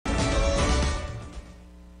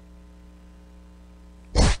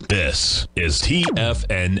This is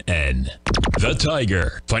TFNN, the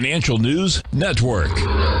Tiger Financial News Network.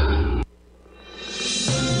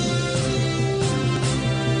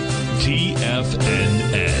 TFNN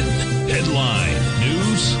Headline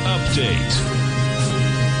News Update.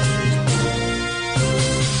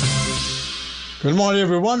 Good morning,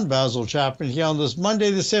 everyone. Basil, Chapman here on this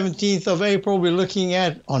Monday, the 17th of April. We're looking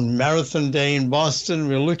at, on Marathon Day in Boston,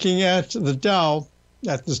 we're looking at the Dow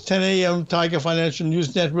at this 10 a.m. Tiger Financial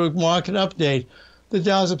News Network market update. The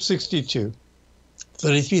Dow's up 62.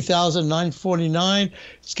 33,949.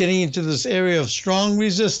 It's getting into this area of strong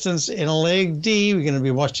resistance in a leg D. We're going to be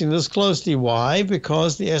watching this closely. Why?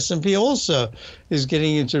 Because the S&P also is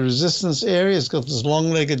getting into resistance area. It's got this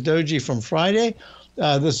long-legged doji from Friday.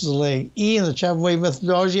 This is leg E in the Chapman wave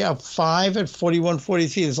methodology, up 5 at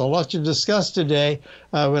 41.43. There's a lot to discuss today.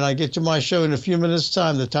 When I get to my show in a few minutes'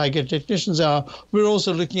 time, the Tiger Technicians Hour, we're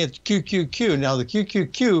also looking at QQQ. Now, the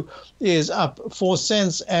QQQ is up 4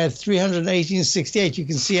 cents at 318.68. You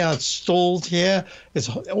can see how it's stalled here. It's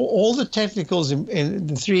all the technicals in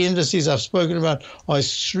the three indices I've spoken about are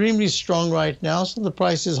extremely strong right now, so the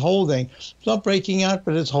price is holding. It's not breaking out,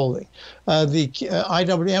 but it's holding. The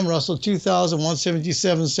IWM Russell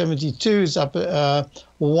 2,177.72 is up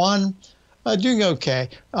 1, doing okay.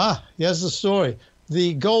 Here's the story.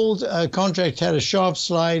 The gold contract had a sharp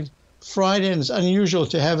slide Friday, and it's unusual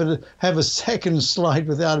to have a second slide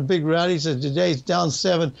without a big rally. So today it's down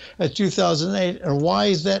 7 at 2008. And why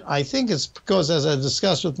is that? I think it's because, as I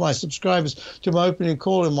discussed with my subscribers to my opening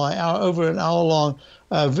call in my over an hour-long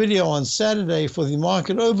video on Saturday for the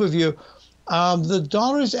market overview, the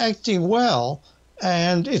dollar is acting well,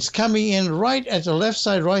 and it's coming in right at the left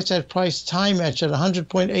side, right side price time match at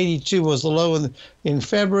 100.82 was the low in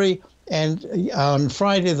February. And on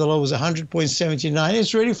Friday, the low was 100.79.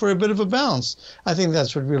 It's ready for a bit of a bounce. I think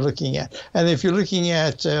that's what we're looking at. And if you're looking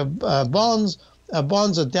at bonds,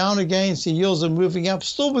 bonds are down again. So yields are moving up,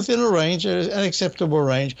 still within a range, an acceptable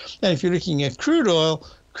range. And if you're looking at crude oil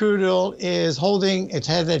is holding. It's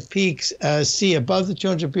had that peak C above the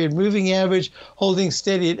 200-period moving average, holding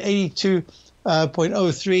steady at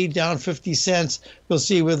 82.03, down 50 cents. We'll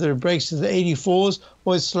see whether it breaks to the 84s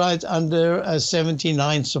or it slides under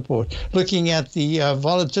 79 support. Looking at the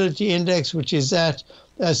volatility index, which is at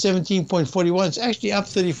 17.41, it's actually up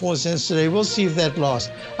 34 cents today. We'll see if that lasts.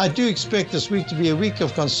 I do expect this week to be a week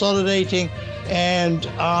of consolidating, and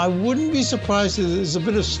I wouldn't be surprised if there's a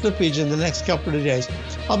bit of slippage in the next couple of days.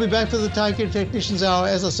 I'll be back for the Tiger Technicians Hour.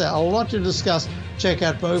 As I say, a lot to discuss. Check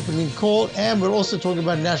out my opening call, and we'll also talk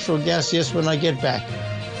about natural gas, yes, when I get back.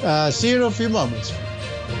 See you in a few moments.